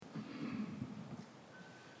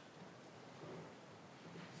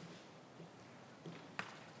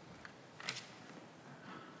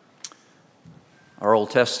Our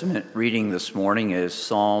Old Testament reading this morning is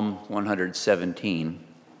Psalm 117.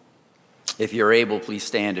 If you're able, please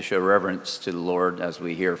stand to show reverence to the Lord as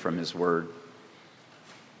we hear from his word.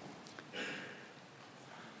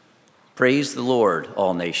 Praise the Lord,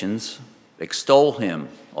 all nations. Extol him,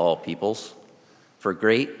 all peoples. For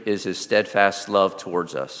great is his steadfast love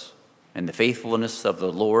towards us, and the faithfulness of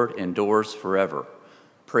the Lord endures forever.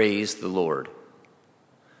 Praise the Lord.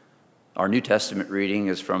 Our New Testament reading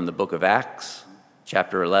is from the book of Acts,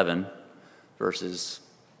 chapter 11, verses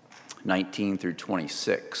 19 through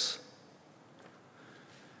 26.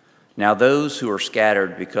 Now those who were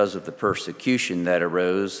scattered because of the persecution that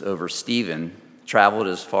arose over Stephen traveled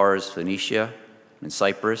as far as Phoenicia and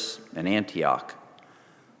Cyprus and Antioch,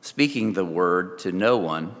 speaking the word to no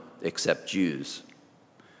one except Jews.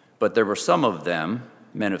 But there were some of them,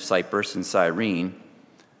 men of Cyprus and Cyrene,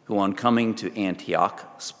 who on coming to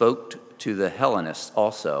Antioch spoke to the Hellenists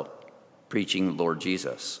also, preaching the Lord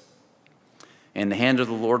Jesus. And the hand of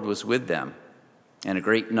the Lord was with them, and a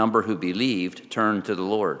great number who believed turned to the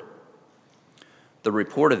Lord. The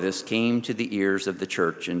report of this came to the ears of the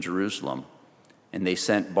church in Jerusalem, and they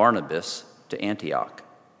sent Barnabas to Antioch.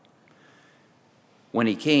 When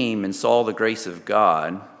he came and saw the grace of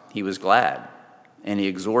God, he was glad, and he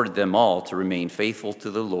exhorted them all to remain faithful to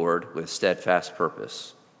the Lord with steadfast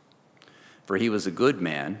purpose. For he was a good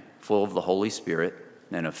man, full of the Holy Spirit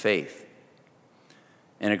and of faith.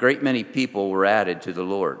 And a great many people were added to the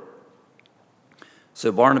Lord.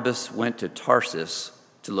 So Barnabas went to Tarsus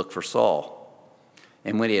to look for Saul.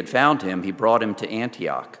 And when he had found him, he brought him to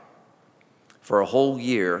Antioch. For a whole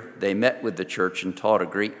year they met with the church and taught a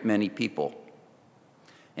great many people.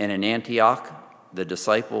 And in Antioch the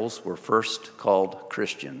disciples were first called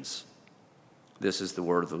Christians. This is the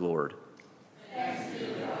word of the Lord. Thanks be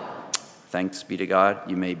to God. Thanks be to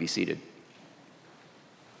God. You may be seated.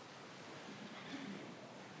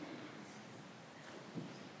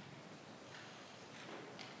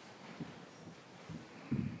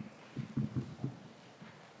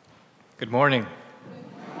 Good morning.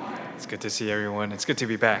 It's good to see everyone. It's good to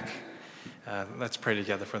be back. Let's pray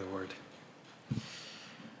together for the word.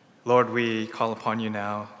 Lord, we call upon you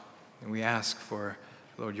now, and we ask for,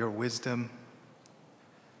 Lord, your wisdom.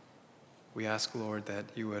 We ask, Lord, that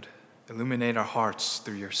you would illuminate our hearts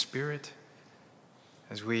through your Spirit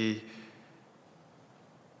as we,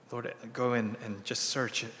 Lord, go in and just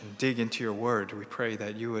search and dig into your word. We pray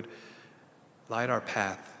that you would light our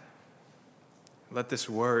path. Let this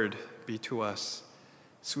word be to us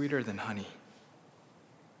sweeter than honey.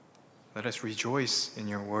 Let us rejoice in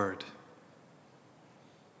your word.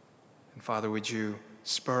 And Father, would you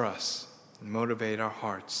spur us and motivate our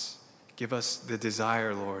hearts? Give us the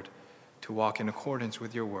desire, Lord, to walk in accordance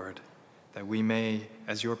with your word, that we may,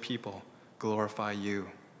 as your people, glorify you.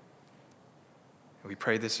 And we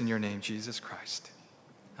pray this in your name, Jesus Christ.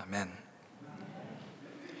 Amen.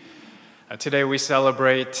 Today we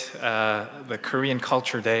celebrate the Korean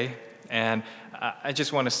Culture Day, and I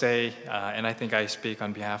just want to say, and I think I speak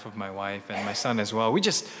on behalf of my wife and my son as well,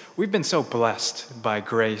 we've been so blessed by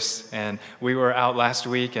Grace, and we were out last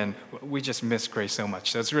week, and we just miss Grace so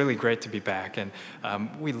much. So it's really great to be back, and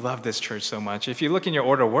we love this church so much. If you look in your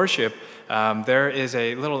order of worship, there is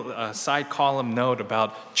a little side column note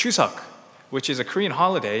about Chuseok, which is a Korean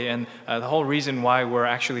holiday, and the whole reason why we're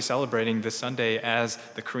actually celebrating this Sunday as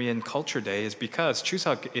the Korean Culture Day is because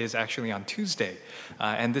Chuseok is actually on Tuesday,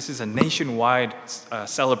 and this is a nationwide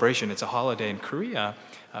celebration. It's a holiday in Korea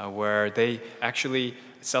where they actually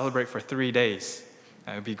celebrate for 3 days.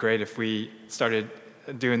 It would be great if we started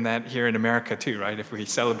doing that here in America too, right? If we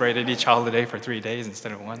celebrated each holiday for 3 days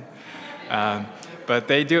instead of one. But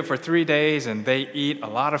they do it for 3 days, and they eat a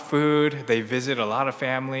lot of food. They visit a lot of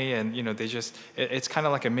family, and it's kind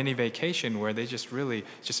of like a mini vacation where they just really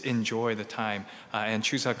just enjoy the time. And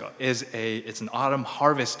Chuseok it's an autumn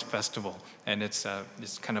harvest festival, and it's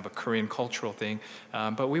kind of a Korean cultural thing.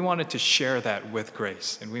 But we wanted to share that with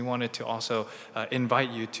Grace, and we wanted to also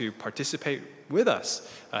invite you to participate with us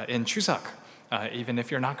in Chuseok. Even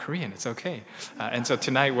if you're not Korean, it's okay. And so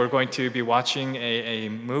tonight we're going to be watching a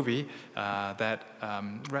movie that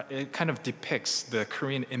it kind of depicts the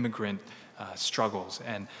Korean immigrant struggles.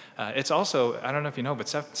 And it's also, I don't know if you know, but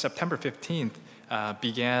September 15th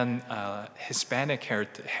began Hispanic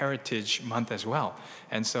Heritage Month as well.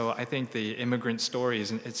 And so I think the immigrant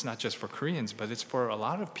stories, it's not just for Koreans, but it's for a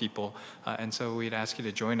lot of people. And so we'd ask you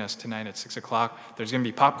to join us tonight at 6 o'clock. There's going to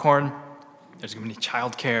be popcorn. There's going to be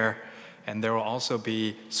childcare. And there will also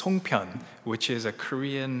be songpyeon, which is a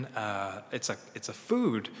Korean, it's a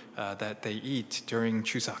food that they eat during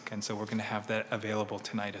Chuseok. And so we're going to have that available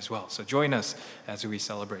tonight as well. So join us as we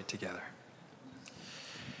celebrate together.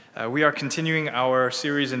 We are continuing our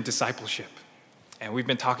series in discipleship, and we've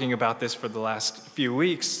been talking about this for the last few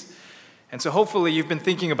weeks. And so hopefully you've been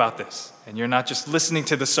thinking about this, and you're not just listening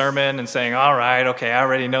to the sermon and saying, all right, okay, I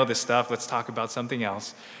already know this stuff, let's talk about something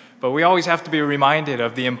else. But we always have to be reminded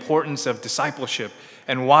of the importance of discipleship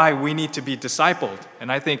and why we need to be discipled.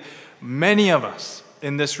 And I think many of us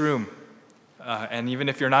in this room, and even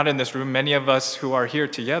if you're not in this room, many of us who are here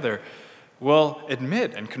together will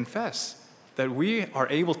admit and confess that we are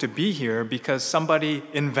able to be here because somebody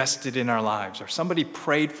invested in our lives, or somebody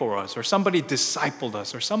prayed for us, or somebody discipled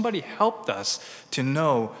us, or somebody helped us to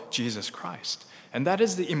know Jesus Christ. And that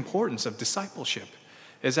is the importance of discipleship,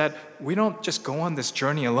 is that we don't just go on this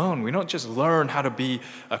journey alone. We don't just learn how to be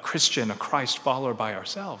a Christian, a Christ follower by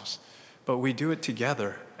ourselves, but we do it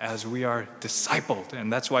together as we are discipled,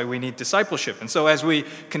 and that's why we need discipleship. And so as we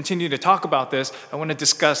continue to talk about this, I want to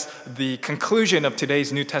discuss the conclusion of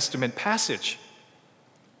today's New Testament passage,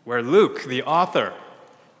 where Luke, the author,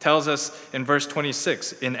 tells us in verse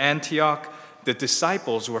 26, in Antioch, the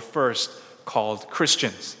disciples were first called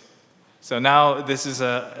Christians. So now this is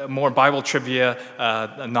a more Bible trivia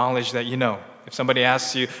knowledge that you know. If somebody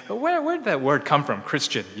asks you, where did that word come from,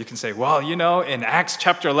 Christian? You can say, well, in Acts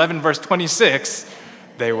chapter 11, verse 26,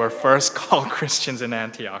 they were first called Christians in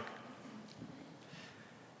Antioch.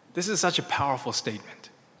 This is such a powerful statement,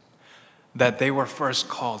 that they were first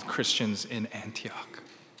called Christians in Antioch.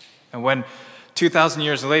 And when 2,000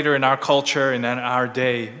 years later in our culture and in our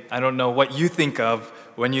day, I don't know what you think of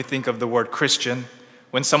when you think of the word Christian.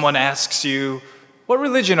 When someone asks you, what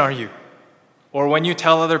religion are you? Or when you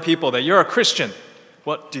tell other people that you're a Christian,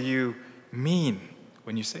 what do you mean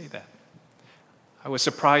when you say that? I was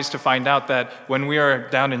surprised to find out that when we were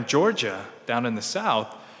down in Georgia, down in the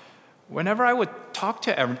South, whenever I would talk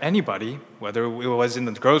to anybody, whether it was in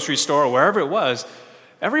the grocery store or wherever it was,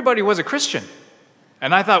 everybody was a Christian.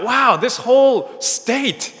 And I thought, wow, this whole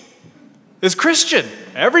state is Christian.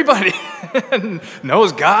 Everybody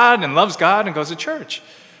knows God and loves God and goes to church.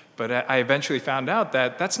 But I eventually found out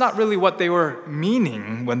that that's not really what they were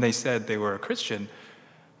meaning when they said they were a Christian.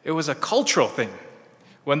 It was a cultural thing.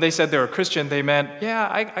 When they said they were a Christian, they meant, yeah,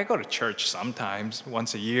 I go to church sometimes,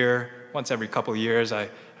 once a year, once every couple of years. I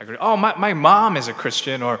go, oh, my mom is a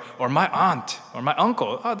Christian, or my aunt, or my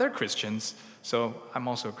uncle, oh, they're Christians, so I'm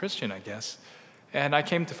also a Christian, I guess. And I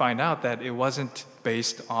came to find out that it wasn't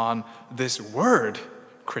based on this word,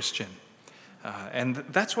 Christian. And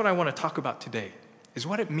that's what I want to talk about today, is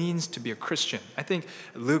what it means to be a Christian. I think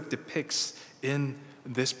Luke depicts in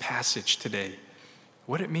this passage today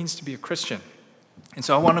what it means to be a Christian. And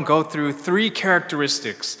so I want to go through 3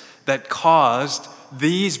 characteristics that caused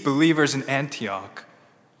these believers in Antioch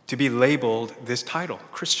to be labeled this title,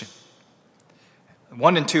 Christian.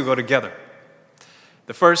 1 and 2 go together.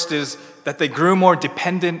 The first is that they grew more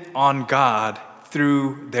dependent on God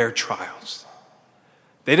through their trials.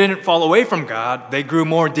 They didn't fall away from God, they grew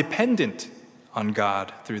more dependent on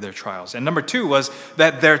God through their trials. And number 2 was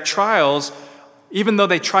that their trials, even though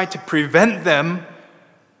they tried to prevent them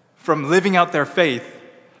from living out their faith,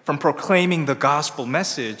 from proclaiming the gospel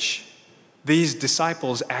message, these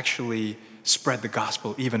disciples actually spread the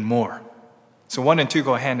gospel even more. So 1 and 2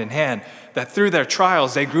 go hand in hand, that through their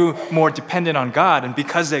trials, they grew more dependent on God, and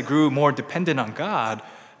because they grew more dependent on God,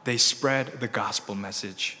 they spread the gospel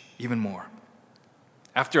message even more.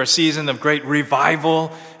 After a season of great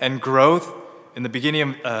revival and growth, in the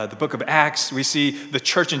beginning of the book of Acts, we see the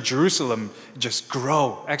church in Jerusalem just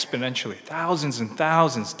grow exponentially. Thousands and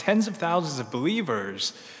thousands, tens of thousands of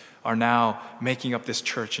believers are now making up this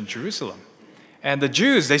church in Jerusalem. And the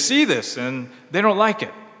Jews, they see this and they don't like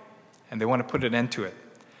it. And they want to put an end to it.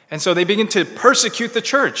 And so they begin to persecute the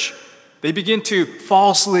church. They begin to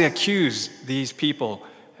falsely accuse these people.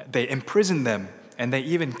 They imprison them and they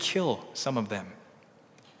even kill some of them.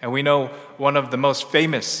 And we know one of the most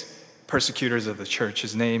famous persecutors of the church,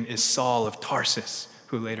 his name is Saul of Tarsus,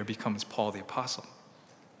 who later becomes Paul the Apostle.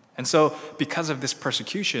 And so because of this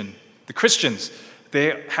persecution, the Christians,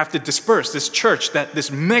 they have to disperse. This church,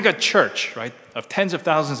 this mega church, right, of tens of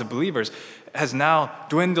thousands of believers, has now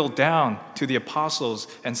dwindled down to the apostles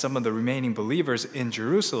and some of the remaining believers in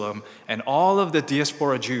Jerusalem, and all of the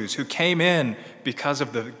diaspora Jews who came in because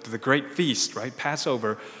of the great feast, right,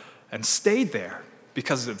 Passover, and stayed there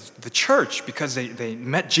because of the church, because they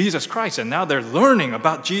met Jesus Christ, and now they're learning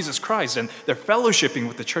about Jesus Christ, and they're fellowshipping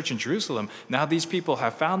with the church in Jerusalem. Now these people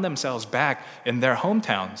have found themselves back in their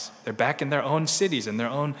hometowns. They're back in their own cities, in their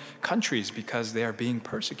own countries, because they are being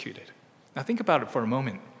persecuted. Now think about it for a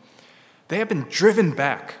moment. They have been driven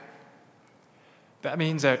back. That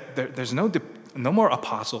means that there's no more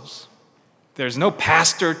apostles. There's no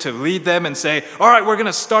pastor to lead them and say, all right, we're going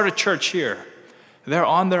to start a church here. They're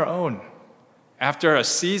on their own. After a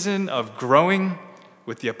season of growing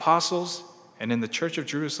with the apostles and in the church of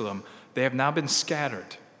Jerusalem, they have now been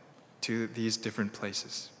scattered to these different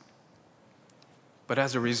places. But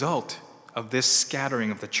as a result of this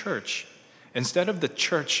scattering of the church, instead of the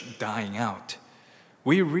church dying out,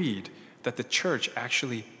 we read that the church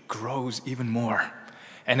actually grows even more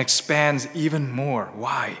and expands even more.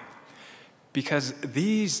 Why? Because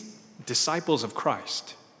these disciples of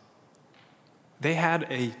Christ, they had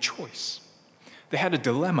a choice. They had a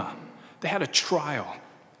dilemma. They had a trial.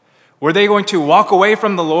 Were they going to walk away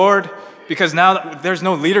from the Lord because now there's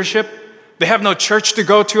no leadership? They have no church to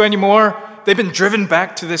go to anymore. They've been driven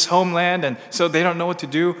back to this homeland, and so they don't know what to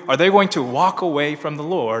do. Are they going to walk away from the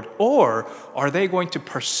Lord, or are they going to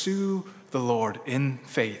pursue the Lord in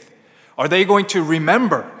faith? Are they going to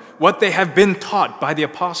remember what they have been taught by the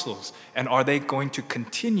apostles, and are they going to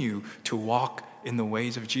continue to walk in the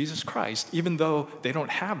ways of Jesus Christ, even though they don't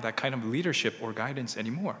have that kind of leadership or guidance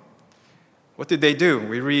anymore? What did they do?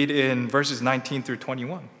 We read in verses 19 through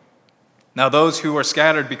 21. Now those who were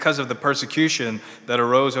scattered because of the persecution that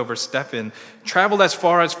arose over Stephen traveled as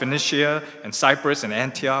far as Phoenicia and Cyprus and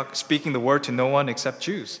Antioch, speaking the word to no one except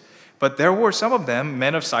Jews. But there were some of them,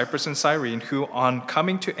 men of Cyprus and Cyrene, who on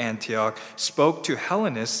coming to Antioch spoke to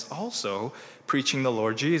Hellenists also, preaching the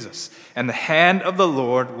Lord Jesus. And the hand of the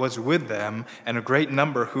Lord was with them, and a great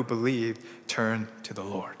number who believed turned to the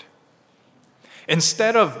Lord.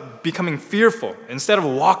 Instead of becoming fearful, instead of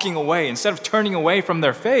walking away, instead of turning away from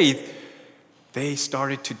their faith, they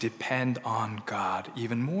started to depend on God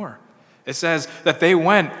even more. It says that they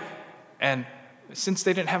went, and since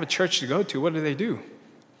they didn't have a church to go to, what did?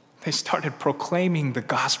 They started proclaiming the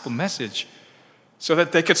gospel message so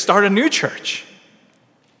that they could start a new church.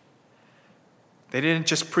 They didn't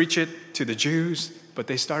just preach it to the Jews, but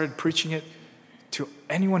they started preaching it to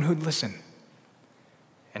anyone who'd listen.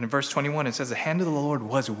 And in verse 21, it says, the hand of the Lord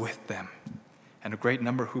was with them, and a great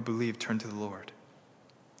number who believed turned to the Lord.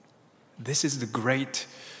 This is the great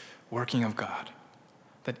working of God.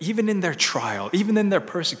 That even in their trial, even in their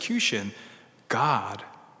persecution, God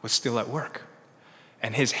was still at work.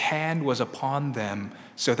 And his hand was upon them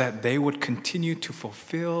so that they would continue to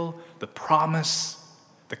fulfill the promise,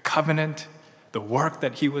 the covenant, the work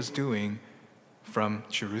that he was doing from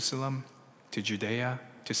Jerusalem to Judea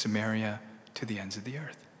to Samaria to the ends of the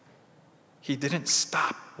earth. He didn't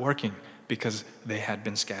stop working because they had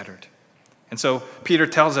been scattered. And so Peter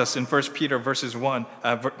tells us in 1 Peter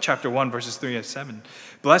chapter 1, verses 3 and 7,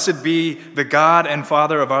 blessed be the God and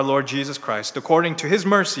Father of our Lord Jesus Christ. According to his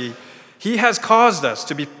mercy, he has caused us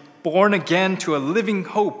to be born again to a living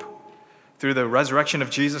hope through the resurrection of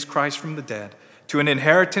Jesus Christ from the dead, to an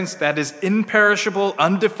inheritance that is imperishable,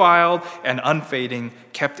 undefiled, and unfading,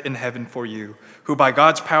 kept in heaven for you, who by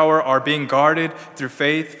God's power are being guarded through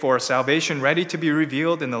faith for a salvation ready to be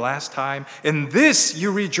revealed in the last time. In this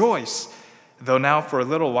you rejoice, though now for a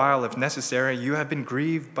little while, if necessary, you have been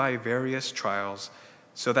grieved by various trials,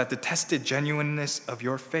 so that the tested genuineness of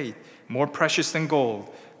your faith, more precious than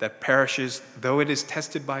gold, that perishes though it is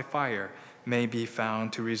tested by fire, may be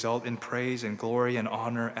found to result in praise and glory and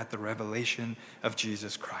honor at the revelation of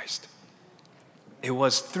Jesus Christ. It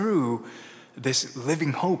was through this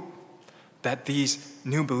living hope that these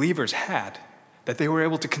new believers had, that they were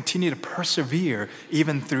able to continue to persevere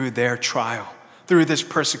even through their trial. Through this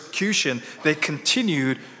persecution, they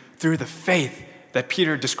continued through the faith that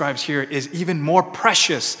Peter describes here is even more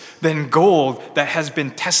precious than gold that has been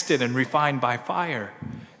tested and refined by fire.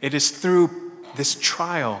 It is through this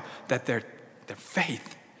trial that their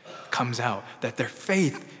faith comes out, that their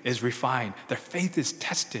faith is refined, their faith is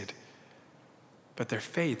tested, but their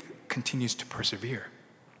faith continues to persevere.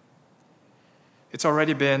 It's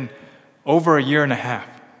already been over a year and a half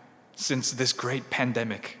since this great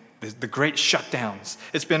pandemic, the great shutdowns.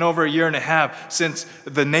 It's been over a year and a half since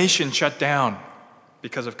the nation shut down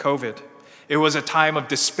because of COVID. It was a time of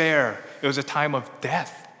despair. It was a time of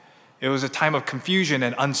death. It was a time of confusion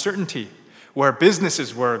and uncertainty, where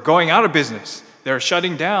businesses were going out of business. They were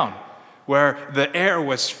shutting down, where the air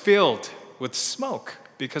was filled with smoke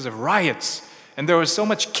because of riots. And there was so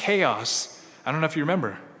much chaos. I don't know if you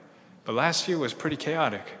remember, but last year was pretty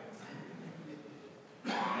chaotic.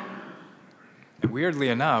 And weirdly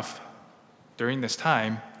enough, during this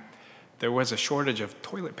time, there was a shortage of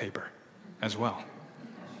toilet paper as well.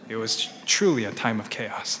 It was truly a time of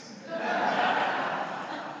chaos.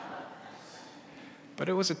 But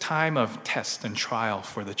it was a time of test and trial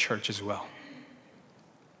for the church as well.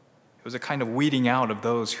 It was a kind of weeding out of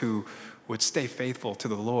those who would stay faithful to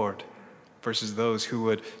the Lord versus those who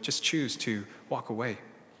would just choose to walk away.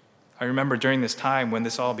 I remember during this time when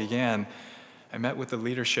this all began, I met with the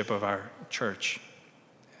leadership of our church.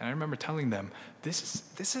 And I remember telling them, this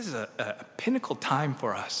is a pinnacle time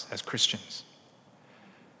for us as Christians.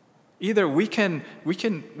 Either we can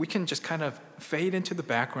just kind of fade into the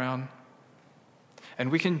background, and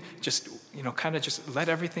we can just, kind of just let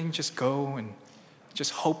everything just go and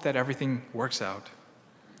just hope that everything works out.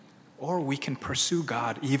 Or we can pursue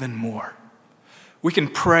God even more. We can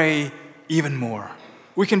pray even more.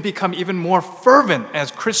 We can become even more fervent as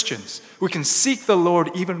Christians. We can seek the Lord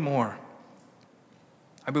even more.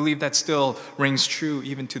 I believe that still rings true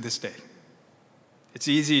even to this day. It's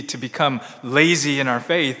easy to become lazy in our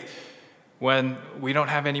faith when we don't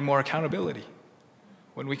have any more accountability,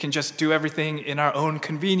 when we can just do everything in our own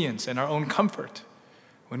convenience and our own comfort,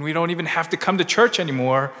 when we don't even have to come to church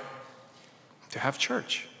anymore to have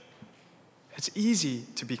church. It's easy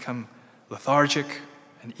to become lethargic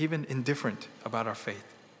and even indifferent about our faith.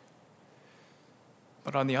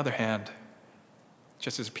 But on the other hand,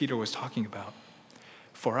 just as Peter was talking about,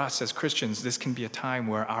 for us as Christians, this can be a time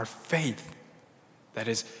where our faith, that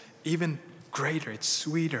is even greater, it's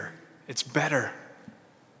sweeter, it's better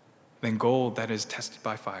than gold that is tested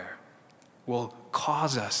by fire, will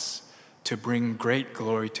cause us to bring great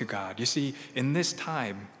glory to God. You see, in this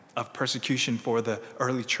time of persecution for the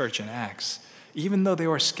early church in Acts, even though they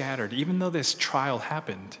were scattered, even though this trial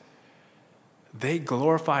happened, they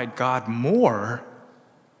glorified God more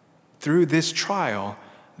through this trial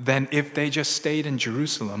than if they just stayed in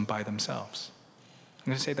Jerusalem by themselves. I'm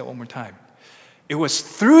going to say that one more time. It was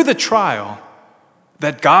through the trial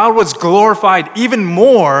that God was glorified even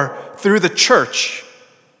more through the church.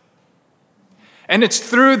 And it's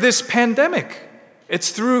through this pandemic, it's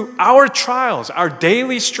through our trials, our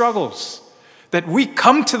daily struggles, that we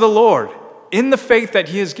come to the Lord in the faith that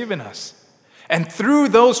He has given us. And through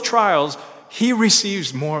those trials, He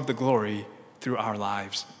receives more of the glory through our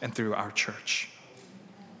lives and through our church.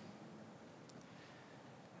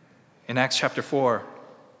 In Acts chapter 4,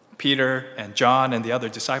 Peter and John and the other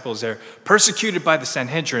disciples, they're persecuted by the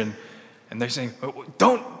Sanhedrin, and they're saying,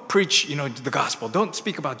 don't preach, the gospel, don't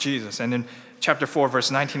speak about Jesus. And in chapter 4,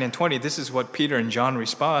 verse 19 and 20, this is what Peter and John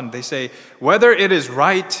respond. They say, whether it is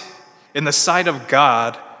right in the sight of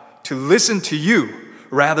God to listen to you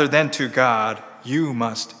rather than to God, you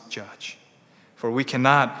must judge. For we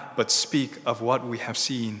cannot but speak of what we have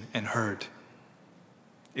seen and heard.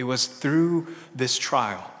 It was through this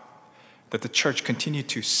trial that the church continued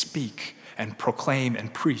to speak and proclaim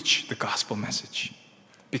and preach the gospel message,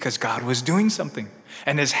 because God was doing something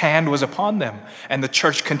and His hand was upon them. And the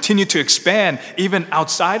church continued to expand even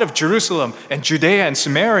outside of Jerusalem and Judea and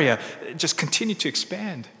Samaria. It just continued to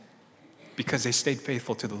expand because they stayed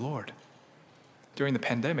faithful to the Lord. During the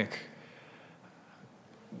pandemic,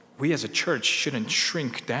 we as a church shouldn't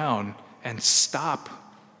shrink down and stop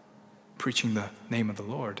preaching the name of the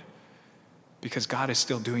Lord, because God is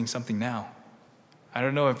still doing something now. I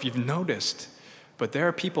don't know if you've noticed, but there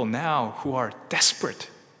are people now who are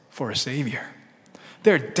desperate for a Savior.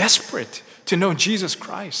 They're desperate to know Jesus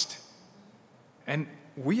Christ. And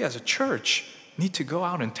we as a church need to go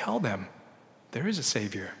out and tell them there is a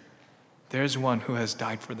Savior. There is one who has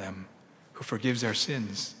died for them, who forgives their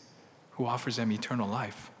sins, who offers them eternal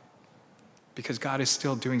life. Because God is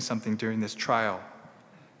still doing something during this trial.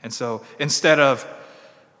 And so instead of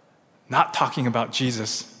not talking about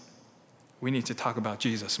Jesus, we need to talk about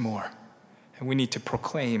Jesus more. And we need to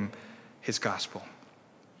proclaim His gospel.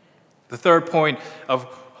 The third point of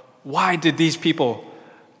why did these people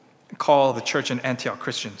call the church in Antioch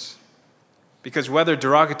Christians? Because whether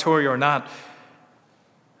derogatory or not,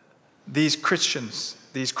 these Christians,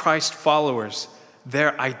 these Christ followers,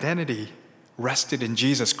 their identity rested in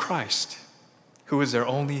Jesus Christ, who is their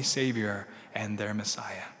only Savior and their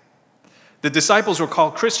Messiah. The disciples were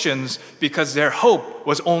called Christians because their hope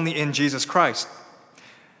was only in Jesus Christ.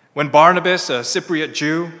 When Barnabas, a Cypriot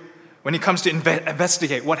Jew, when he comes to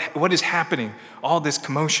investigate what is happening, all this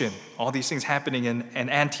commotion, all these things happening in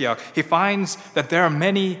Antioch, he finds that there are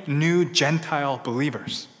many new Gentile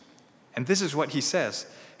believers. And this is what he says.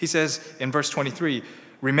 He says in verse 23,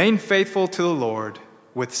 remain faithful to the Lord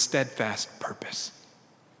with steadfast purpose.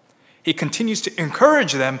 He continues to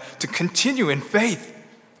encourage them to continue in faith,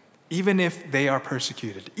 even if they are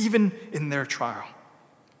persecuted, even in their trial.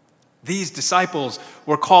 These disciples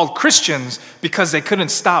were called Christians because they couldn't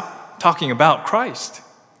stop talking about Christ.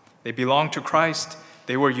 They belonged to Christ,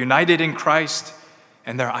 they were united in Christ,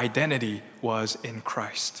 and their identity was in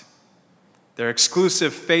Christ. Their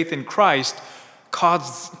exclusive faith in Christ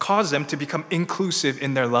caused them to become inclusive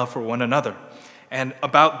in their love for one another. And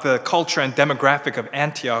about the culture and demographic of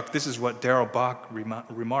Antioch, this is what Darrell Bock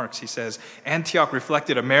remarks. He says, Antioch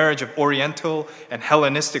reflected a marriage of Oriental and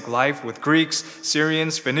Hellenistic life with Greeks,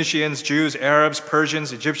 Syrians, Phoenicians, Jews, Arabs,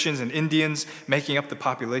 Persians, Egyptians, and Indians making up the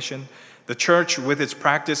population. The church, with its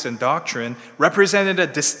practice and doctrine, represented a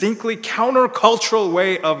distinctly countercultural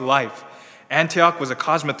way of life. Antioch was a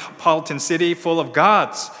cosmopolitan city full of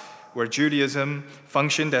gods, where Judaism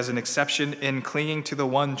functioned as an exception in clinging to the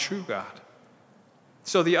one true God.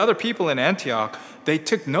 So the other people in Antioch, they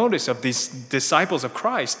took notice of these disciples of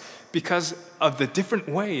Christ because of the different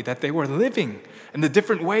way that they were living and the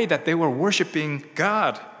different way that they were worshiping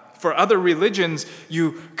God. For other religions,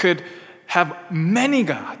 you could have many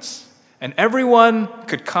gods, and everyone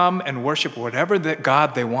could come and worship whatever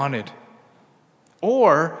God they wanted.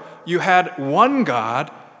 Or you had one God,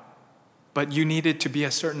 but you needed to be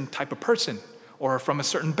a certain type of person, or from a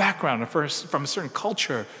certain background, or from a certain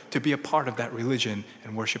culture to be a part of that religion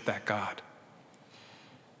and worship that God.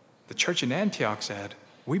 The church in Antioch said,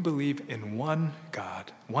 we believe in one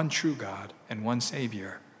God, one true God, and one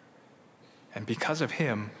Savior. And because of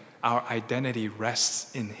Him, our identity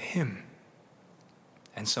rests in Him.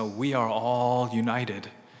 And so we are all united.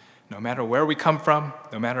 No matter where we come from,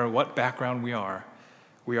 no matter what background we are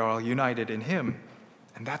all united in Him.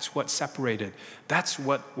 And that's what separated. That's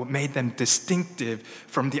what made them distinctive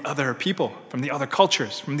from the other people, from the other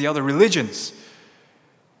cultures, from the other religions.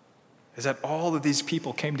 Is that all of these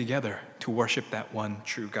people came together to worship that one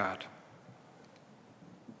true God.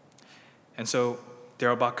 And so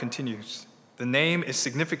Darrell Bock continues. The name is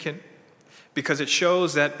significant because it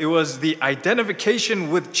shows that it was the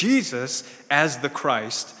identification with Jesus as the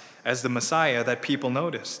Christ, as the Messiah, that people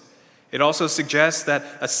noticed. It also suggests that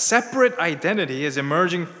a separate identity is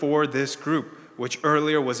emerging for this group, which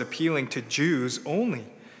earlier was appealing to Jews only.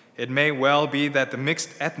 It may well be that the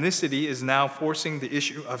mixed ethnicity is now forcing the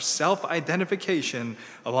issue of self-identification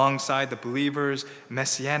alongside the believers'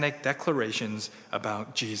 messianic declarations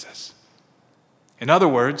about Jesus. In other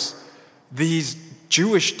words, these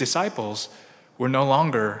Jewish disciples were no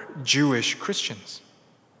longer Jewish Christians.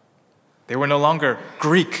 They were no longer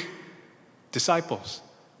Greek disciples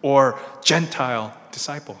or Gentile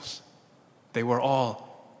disciples. They were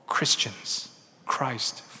all Christians,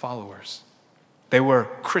 Christ followers. They were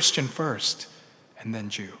Christian first and then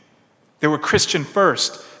Jew. They were Christian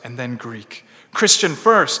first and then Greek. Christian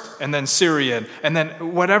first and then Syrian and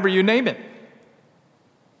then whatever you name it.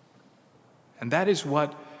 And that is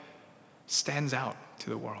what stands out to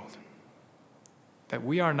the world. That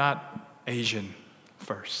we are not Asian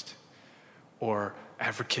first or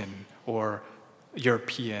African or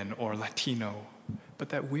European or Latino, but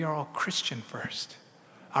that we are all Christian first.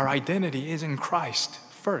 Our identity is in Christ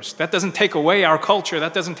first. That doesn't take away our culture,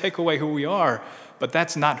 that doesn't take away who we are, but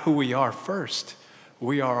that's not who we are first.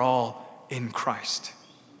 We are all in Christ.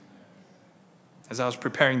 As I was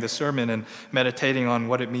preparing the sermon and meditating on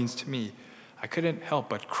what it means to me, I couldn't help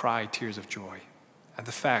but cry tears of joy at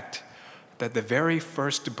the fact that the very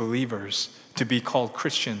first believers to be called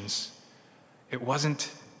Christians, it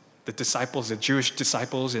wasn't the disciples, the Jewish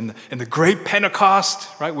disciples in the great Pentecost,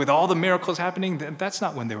 right, with all the miracles happening. That's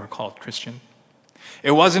not when they were called Christian.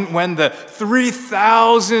 It wasn't when the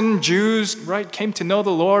 3,000 Jews, right, came to know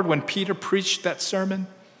the Lord when Peter preached that sermon.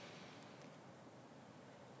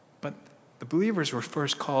 But the believers were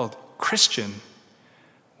first called Christian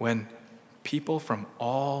when people from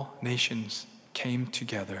all nations came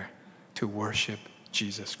together to worship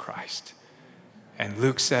Jesus Christ. And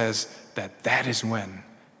Luke says that is when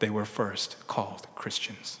they were first called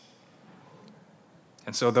Christians.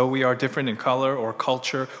 And so though we are different in color or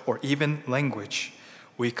culture or even language,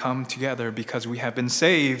 we come together because we have been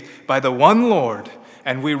saved by the one Lord,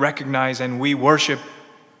 and we recognize and we worship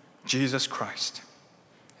Jesus Christ.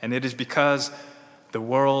 And it is because the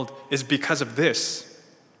world is because of this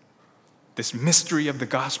mystery of the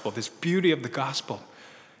gospel, this beauty of the gospel,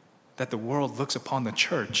 that the world looks upon the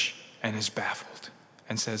church and is baffled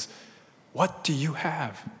and says, what do you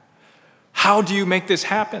have? How do you make this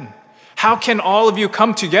happen? How can all of you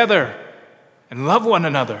come together and love one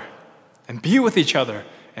another and be with each other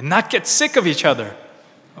and not get sick of each other?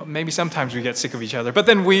 Well, maybe sometimes we get sick of each other, but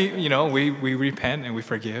then we repent and we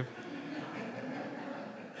forgive.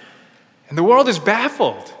 And the world is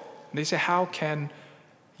baffled. They say, how can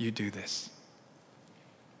you do this?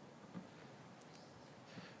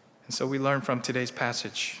 And so we learn from today's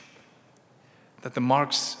passage that the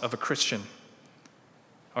marks of a Christian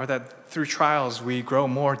are that through trials we grow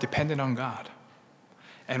more dependent on God,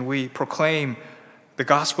 and we proclaim the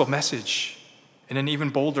gospel message in an even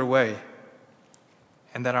bolder way,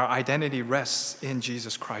 and that our identity rests in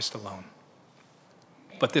Jesus Christ alone.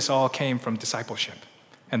 But this all came from discipleship.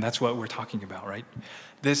 And that's what we're talking about, right?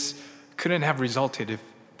 This couldn't have resulted if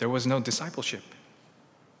there was no discipleship.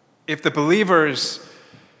 If the believers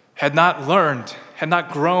had not learned, had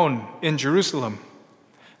not grown in Jerusalem,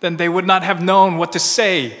 then they would not have known what to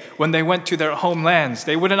say when they went to their homelands.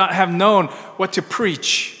 They would not have known what to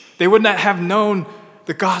preach. They would not have known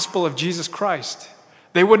the gospel of Jesus Christ.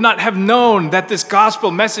 They would not have known that this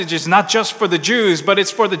gospel message is not just for the Jews, but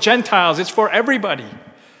it's for the Gentiles. It's for everybody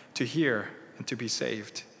to hear and to be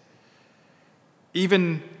saved.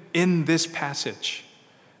 Even in this passage,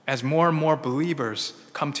 as more and more believers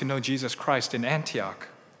come to know Jesus Christ in Antioch,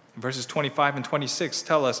 verses 25 and 26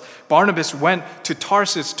 tell us, Barnabas went to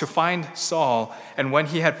Tarsus to find Saul, and when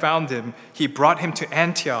he had found him, he brought him to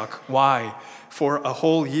Antioch. Why? For a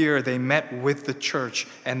whole year they met with the church,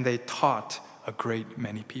 and they taught a great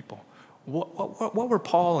many people. What were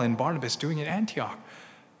Paul and Barnabas doing in Antioch?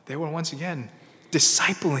 They were once again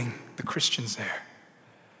discipling the Christians there.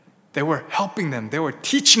 They were helping them. They were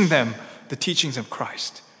teaching them the teachings of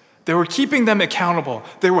Christ. They were keeping them accountable.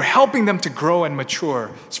 They were helping them to grow and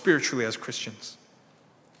mature spiritually as Christians.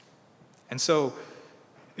 And so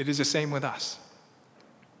it is the same with us.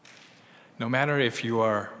 No matter if you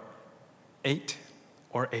are 8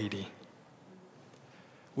 or 80,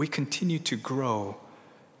 we continue to grow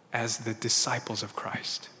as the disciples of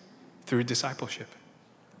Christ through discipleship.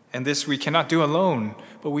 And this we cannot do alone,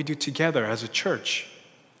 but we do together as a church.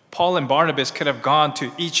 Paul and Barnabas could have gone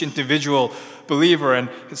to each individual believer and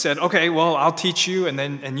said, okay, well, I'll teach you,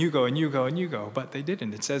 and you go, and you go, and you go. But they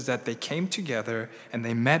didn't. It says that they came together and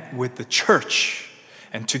they met with the church.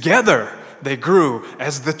 And together they grew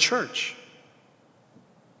as the church.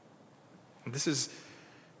 And this is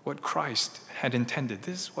what Christ had intended.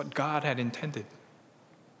 This is what God had intended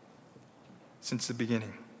since the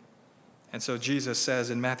beginning. And so Jesus says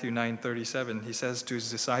in Matthew 9:37, he says to his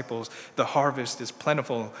disciples, the harvest is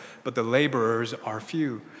plentiful, but the laborers are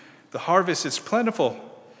few. The harvest is plentiful,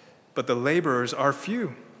 but the laborers are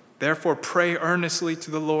few. Therefore pray earnestly to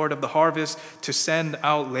the Lord of the harvest to send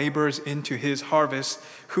out laborers into his harvest.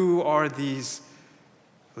 Who are these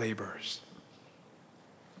laborers?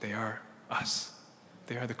 They are us.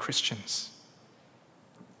 They are the Christians.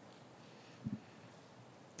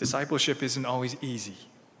 Discipleship isn't always easy.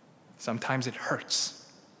 Sometimes it hurts.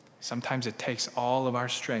 Sometimes it takes all of our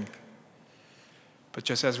strength. But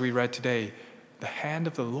just as we read today, the hand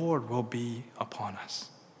of the Lord will be upon us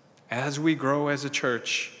as we grow as a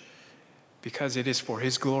church, because it is for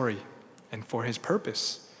his glory and for his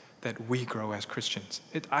purpose that we grow as Christians.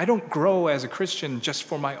 I don't grow as a Christian just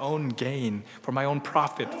for my own gain, for my own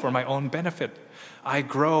profit, for my own benefit. I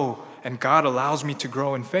grow, and God allows me to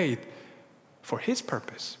grow in faith for his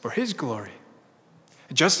purpose, for his glory.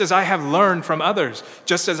 Just as I have learned from others,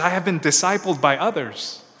 just as I have been discipled by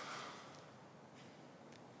others,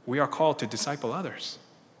 we are called to disciple others.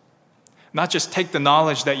 Not just take the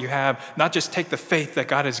knowledge that you have, not just take the faith that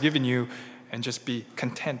God has given you and just be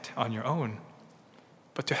content on your own,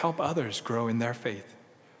 but to help others grow in their faith,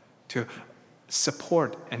 to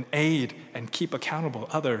support and aid and keep accountable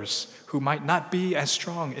others who might not be as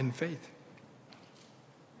strong in faith.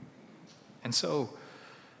 And so,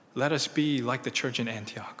 let us be like the church in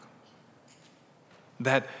Antioch,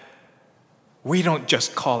 that we don't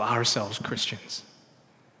just call ourselves Christians,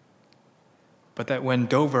 but that when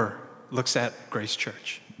Dover looks at Grace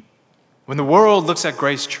Church, when the world looks at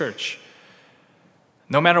Grace Church,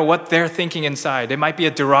 no matter what they're thinking inside, it might be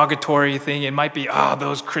a derogatory thing, it might be,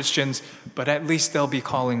 those Christians, but at least they'll be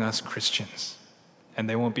calling us Christians, and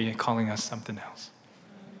they won't be calling us something else.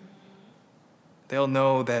 They'll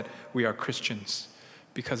know that we are Christians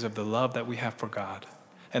because of the love that we have for God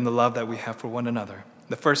and the love that we have for one another.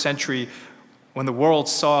 The first century, when the world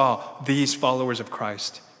saw these followers of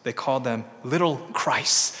Christ, they called them little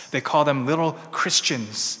Christs. They called them little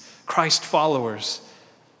Christians, Christ followers,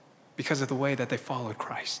 because of the way that they followed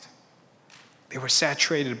Christ. They were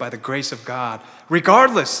saturated by the grace of God.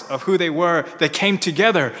 Regardless of who they were, they came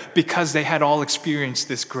together because they had all experienced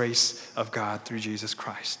this grace of God through Jesus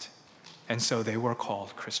Christ. And so they were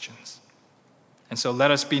called Christians. And so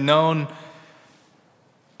let us be known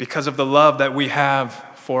because of the love that we have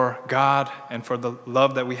for God and for the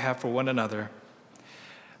love that we have for one another.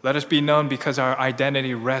 Let us be known because our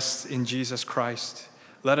identity rests in Jesus Christ.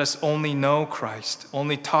 Let us only know Christ,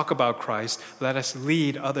 only talk about Christ. Let us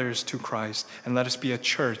lead others to Christ, and let us be a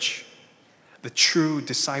church, the true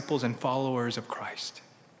disciples and followers of Christ,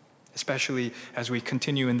 especially as we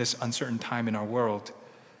continue in this uncertain time in our world.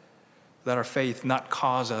 Let our faith not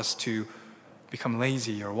cause us to become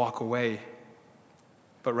lazy or walk away,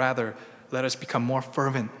 but rather let us become more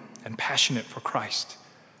fervent and passionate for Christ,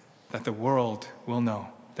 that the world will know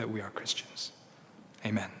that we are Christians.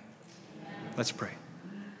 Amen. Let's pray.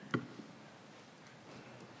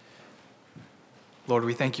 Lord,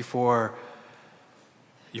 we thank you for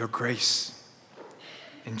your grace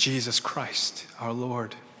in Jesus Christ, our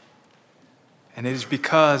Lord. And it is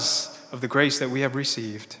because of the grace that we have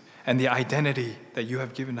received and the identity that you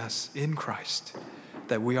have given us in Christ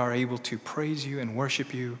that we are able to praise you and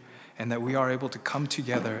worship you, and that we are able to come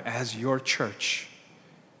together as your church,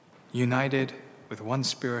 united with one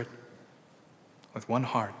spirit, with one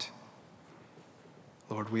heart.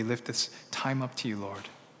 Lord, we lift this time up to you, Lord.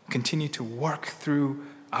 Continue to work through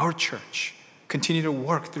our church. Continue to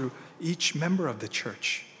work through each member of the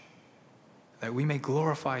church, that we may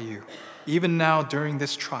glorify you, even now during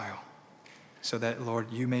this trial, so that,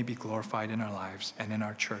 Lord, you may be glorified in our lives and in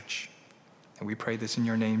our church. And we pray this in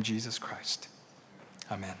your name, Jesus Christ.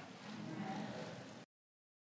 Amen.